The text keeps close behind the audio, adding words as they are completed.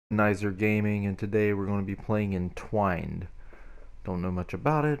Nizer Gaming, and today we're going to be playing Entwined. Don't know much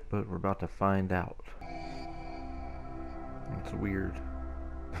about it, but we're about to find out. It's weird.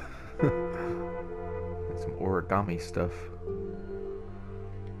 Like some origami stuff.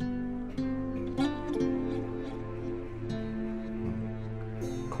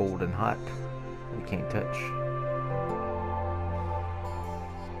 Cold and hot. We can't touch.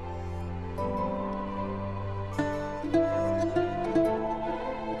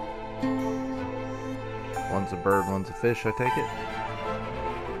 One's a bird, one's a fish, I take it.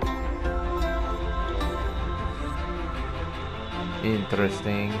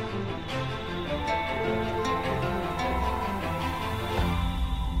 Interesting.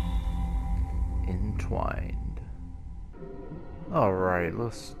 Entwined. Alright,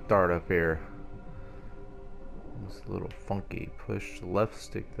 let's start up here. It's a little funky. Push the left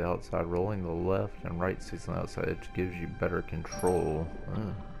stick to the outside, rolling the left and right sticks on the outside. It gives you better control.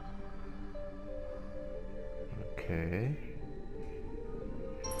 Okay.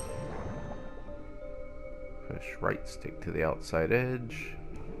 Push right stick to the outside edge.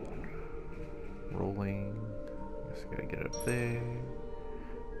 Rolling. Just gotta get up there.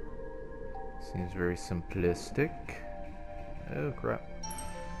 Seems very simplistic. Oh crap.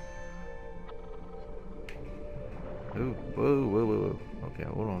 Oh, whoa, whoa, whoa, whoa. Okay,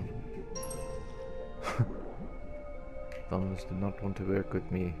 hold on. Thumbs do not want to work with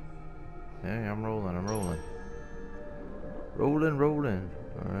me. Hey, I'm rolling, I'm rolling. Rolling, rolling.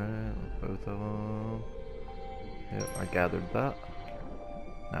 Alright, both of them. Yep, I gathered that.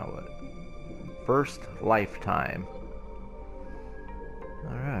 Now what? First lifetime.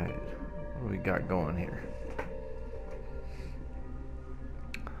 Alright, what do we got going here?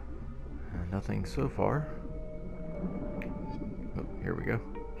 Nothing so far. Oh, here we go.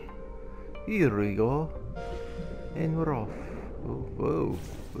 Here we go. And we're off. Oh, whoa,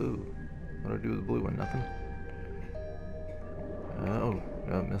 whoa. What do I do with the blue one? Nothing. Oh,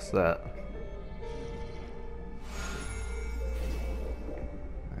 I missed that.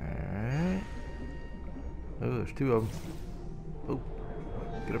 Alright. Oh, there's two of them. Oh,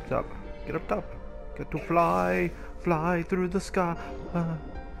 get up top. Get up top. Get to fly. Fly through the sky. Oh,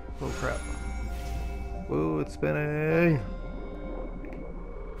 crap. Whoa, it's spinning.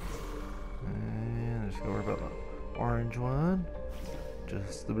 And just go worry about the orange one.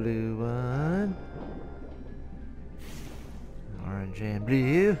 Just the blue one. Orange and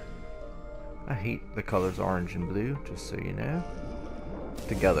blue. I hate the colors orange and blue, just so you know.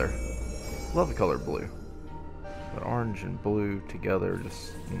 Together. Love the color blue. But orange and blue together,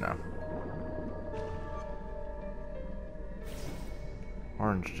 just, no.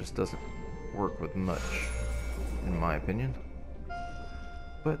 Orange just doesn't work with much, in my opinion.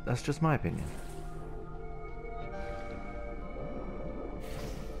 But that's just my opinion.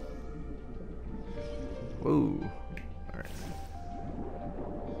 Whoa. Alright.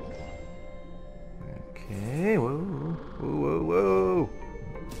 Okay, whoa. Whoa, whoa, whoa.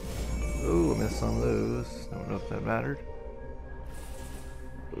 Oh, I missed some of those. Don't know if that mattered.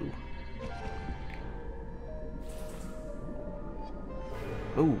 Ooh.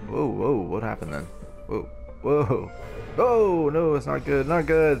 Oh, whoa, whoa, what happened then? Whoa, whoa. Oh, no, it's not good, not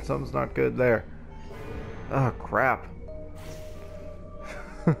good. Something's not good there. Oh, crap.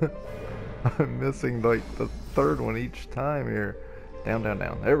 I'm missing like the third one each time here. Down, down,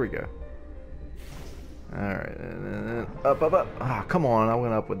 down. There we go. Alright, and then up, up, up. Ah, come on, I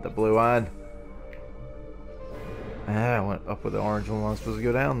went up with the blue one. Ah, I went up with the orange one. I was supposed to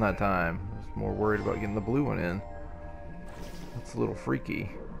go down that time. I was more worried about getting the blue one in. That's a little freaky.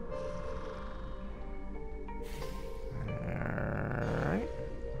 Alright.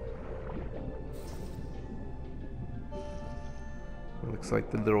 Looks like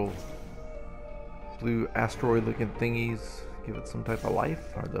the little blue asteroid looking thingies give it some type of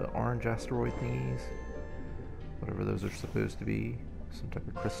life, or the orange asteroid thingies. Whatever those are supposed to be. Some type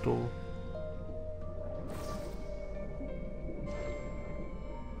of crystal.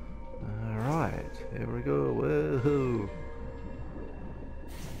 Alright, here we go. Whoa!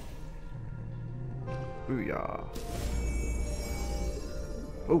 Booyah!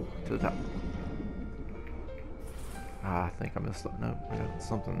 Oh, to the top. Ah, I think I missed up. No, I got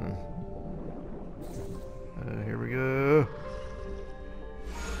something then. Here we go.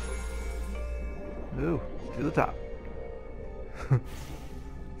 Oh, to the top.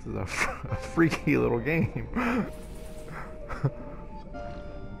 This is a freaky little game.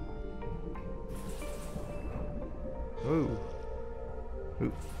 Oh.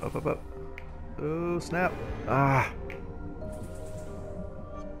 Ooh, up, up, up. Oh, snap. Ah.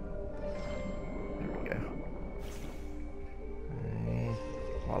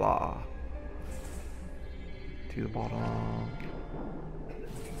 Voila. To the bottom.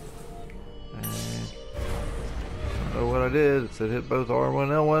 And I don't know what I did. It said hit both R1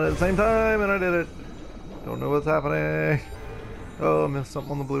 and L1 at the same time, and I did it. Don't know what's happening. Oh, I missed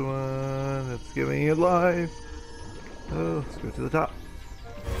something on the blue one. It's giving it life. Oh, let's go to the top.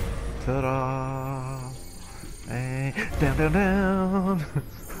 Ta-da! And down, down, down.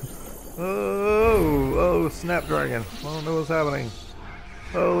 Oh, Snapdragon. I don't know what's happening.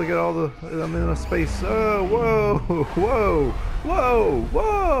 Oh, look at all the, I'm in a space. Oh, whoa, whoa, whoa,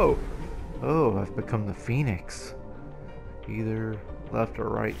 whoa. Oh, I've become the Phoenix. Either left or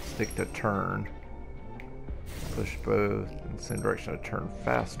right stick to turn. Push both in the same direction to turn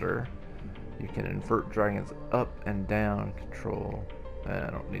faster. You can invert dragons up and down control. I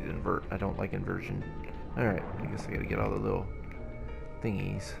don't need to invert. I don't like inversion. Alright, I guess I gotta get all the little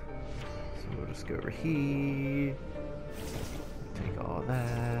thingies. So we'll just go over here. Take all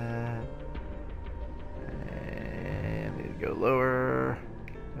that. And need to go lower.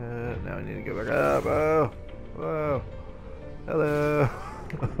 Now I need to go back up. Oh! Whoa! Hello!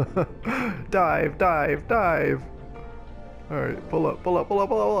 Dive, dive, dive! Alright, pull up, pull up, pull up,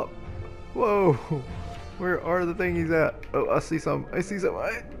 pull up! Whoa! Where are the thingies at? Oh, I see some. I see some.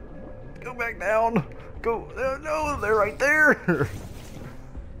 Go back down! Go! No, they're right there!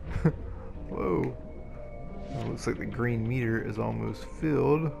 Whoa. It looks like the green meter is almost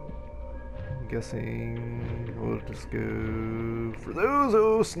filled. I'm guessing we'll just go for those.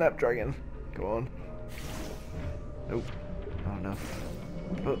 Oh, Snapdragon. Go on. Nope. Not enough.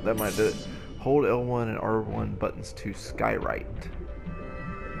 Oh, that might do it. Hold L1 and R1 buttons to skywrite.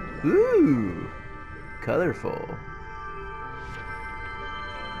 Ooh! Colorful.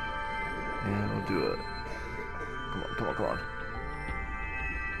 And we'll do it. Come on, come on, come on.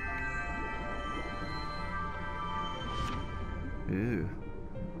 Ooh.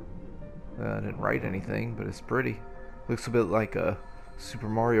 I didn't write anything, but it's pretty. Looks a bit like a Super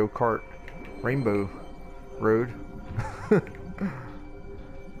Mario Kart Rainbow Road.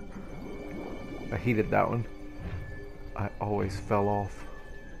 I hated that one. I always fell off.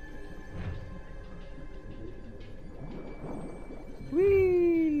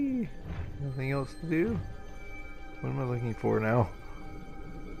 Whee! Nothing else to do? What am I looking for now?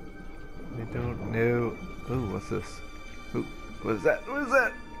 I don't know. Oh, what's this? Oh, what is that? What is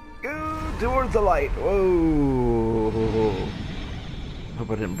that? Go towards the light. Whoa! Hope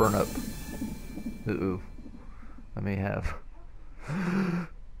I didn't burn up. Uh-oh. I may have.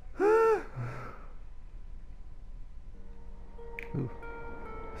 Ooh.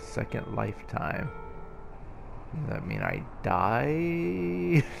 Second lifetime. Does that mean I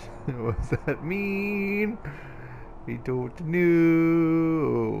died? What does that mean? I don't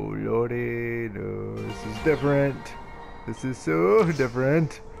know. Oh, Lordy, no. This is different. This is so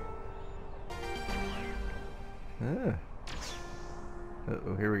different. Ah.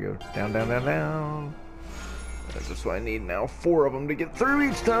 Uh-oh, here we go. Down, down, down, down. That's just what I need now. 4 of them to get through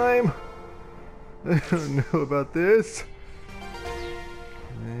each time. I don't know about this.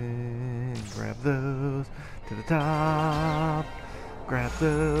 And grab those to the top. Grab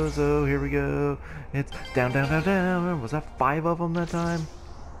those. Oh, here we go. It's down, down, down, down. Was that 5 of them that time?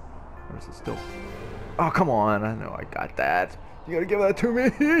 Or is it still? Oh, come on. I know I got that. You gotta give that to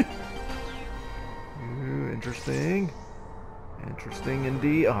me. Ooh, interesting. Interesting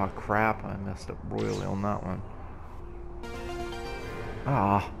indeed. Oh, crap. I messed up royally on that one.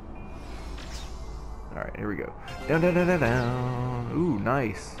 Ah. Alright, here we go. Down, down, down, down, down. Ooh,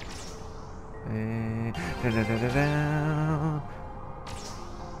 nice. And down, down, down, down, down.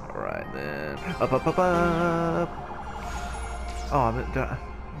 Alright then. Up, up, up, up. Oh, I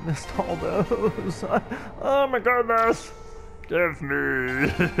missed all those. Oh my goodness. Give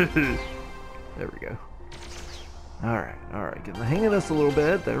me. There we go. Alright, alright. Getting the hang of this a little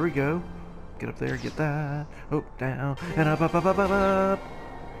bit. There we go. Get up there, get that. Oh, down. And up, up, up, up, up, up.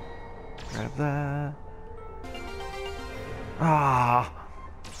 Grab that. Ah.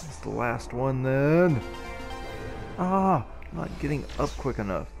 That's the last one then. Ah. I'm not getting up quick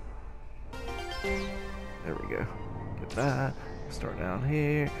enough. There we go. Get that. Start down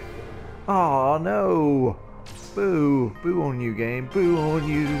here. Oh no! Boo! Boo on you, game. Boo on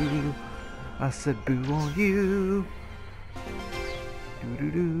you. I said boo on you. Doo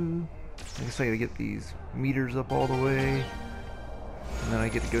doo doo. I guess I gotta get these meters up all the way. And then I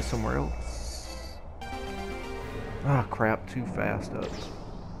get to go somewhere else. Ah, crap. Too fast up.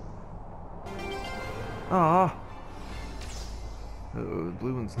 Ah! Uh-oh, the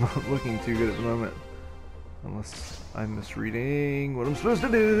blue one's not looking too good at the moment. Unless I'm misreading what I'm supposed to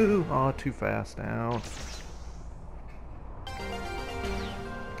do. Oh, too fast now.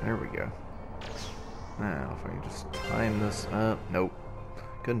 There we go. Now, if I can just time this up. Nope.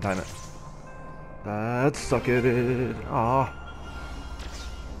 Couldn't time it. That suck it. Ah.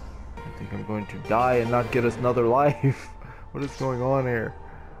 I think I'm going to die and not get us another life. What is going on here?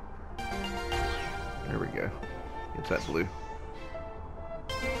 There we go. Get that blue.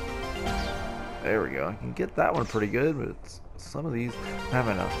 There we go. I can get that one pretty good, but some of these have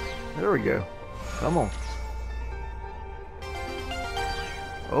enough. There we go. Come on.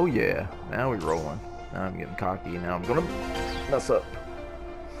 Oh yeah. Now we're rolling. Now I'm getting cocky. Now I'm gonna mess up.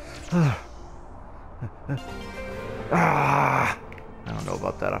 Ah! I don't know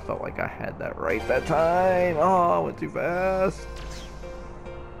about that. I felt like I had that right that time. Oh, I went too fast.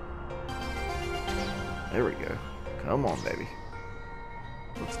 There we go. Come on, baby.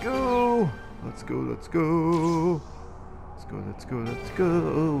 Let's go. Let's go. Let's go. Let's go. Let's go. Let's go.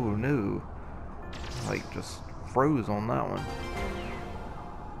 Oh no! Like just froze on that one.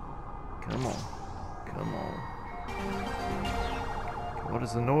 Come on. Come on. What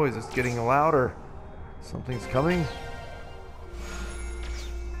is the noise? It's getting louder. Something's coming.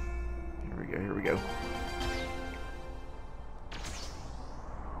 Here we go, here we go.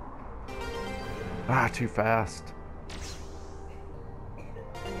 Ah, too fast.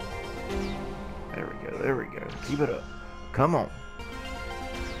 There we go, there we go. Keep it up. Come on.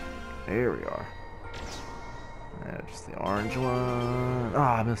 There we are. Just the orange one.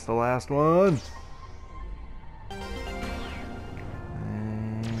 Ah, I missed the last one.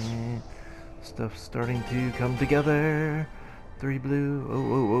 And stuff's starting to come together. 3 blue. Oh,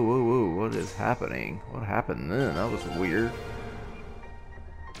 whoa, whoa, whoa, whoa. What is happening? What happened then? That was weird.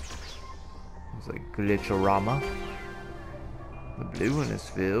 It's like glitchorama. The blue one is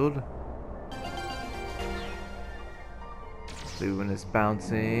filled. Blue one is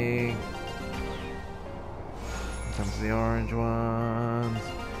bouncing. Here comes the orange ones.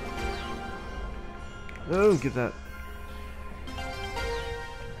 Oh, get that.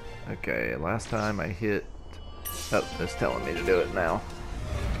 Okay, last time I hit. Oh, it's telling me to do it now.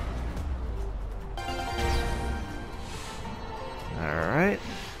 Alright.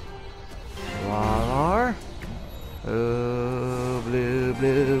 Voila. Oh, blue,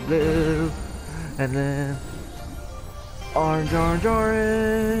 blue, blue. And then orange, orange,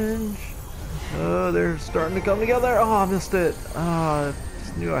 orange. Oh, they're starting to come together. Oh, I missed it. Ah, I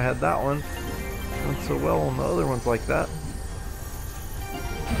just knew I had that one. Not so well on the other ones like that.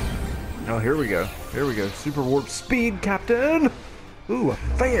 Oh, here we go. Here we go. Super warp speed, Captain. Ooh, a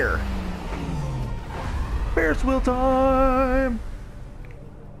fair. Ferris wheel time.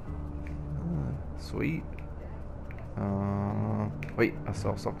 Sweet. Wait, I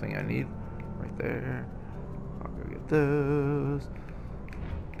saw something I need right there. I'll go get those.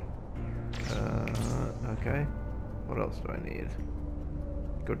 Okay. What else do I need?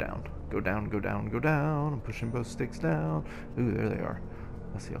 Go down. Go down, go down, go down. I'm pushing both sticks down. Ooh, there they are.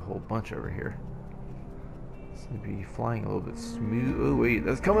 I see a whole bunch over here. Seem to be flying a little bit smooth. Oh, wait.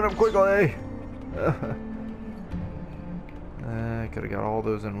 That's coming up quickly. I could have got all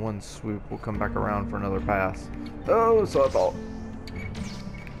those in one swoop. We'll come back around for another pass. Oh, so I thought.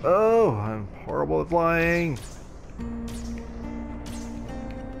 Oh, I'm horrible at flying.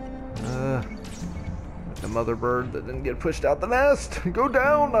 The mother bird that didn't get pushed out the nest. Go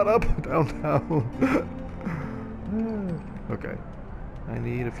down, not up. Down, down. Okay. I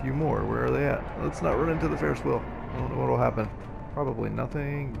need a few more. Where are they at? Let's not run into the Ferris wheel. I don't know what will happen. Probably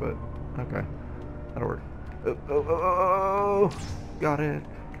nothing, but okay. That'll work. Oh, oh, oh, oh, oh. Got it.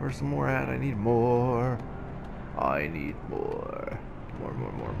 Where's some more at? I need more. I need more. More,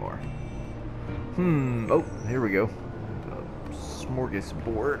 more, more, more. Oh, here we go.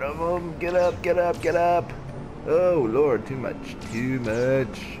 Smorgasbord of them. Get up, get up, get up. Oh, Lord, too much. Too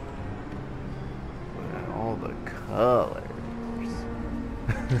much. Look at all the colors.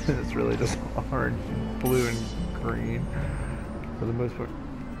 It's really just orange, blue, and green for the most part.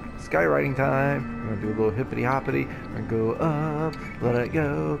 Skywriting time. We're gonna do a little hippity hoppity. We're gonna go up, let it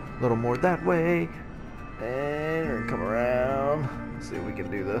go, a little more that way, and we're gonna come around. Let's see if we can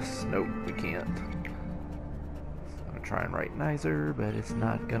do this. Nope, we can't. I'm gonna try and write nicer, but it's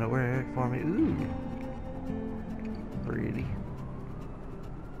not gonna work for me. Ooh, pretty.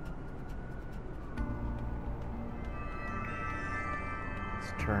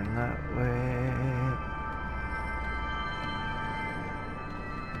 Let's turn that way.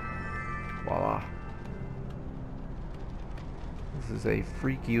 Voila. This is a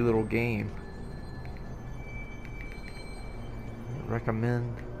freaky little game. I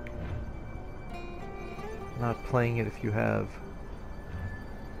recommend not playing it if you have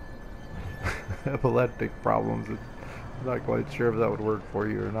epileptic problems. It Not quite sure if that would work for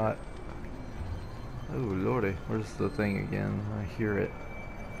you or not. Oh lordy, where's the thing again? I hear it.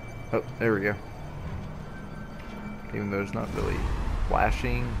 Oh, there we go. Even though it's not really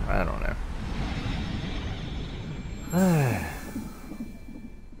flashing, I don't know.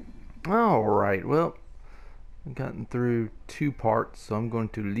 Alright, well, I've gotten through 2 parts, so I'm going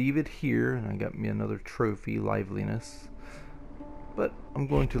to leave it here, and I got me another trophy, liveliness. But I'm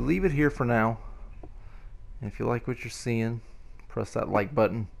going to leave it here for now. And if you like what you're seeing, press that like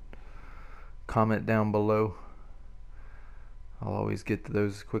button. Comment down below. I'll always get to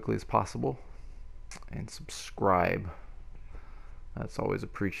those as quickly as possible. And subscribe. That's always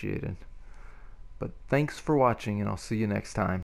appreciated. But thanks for watching, and I'll see you next time.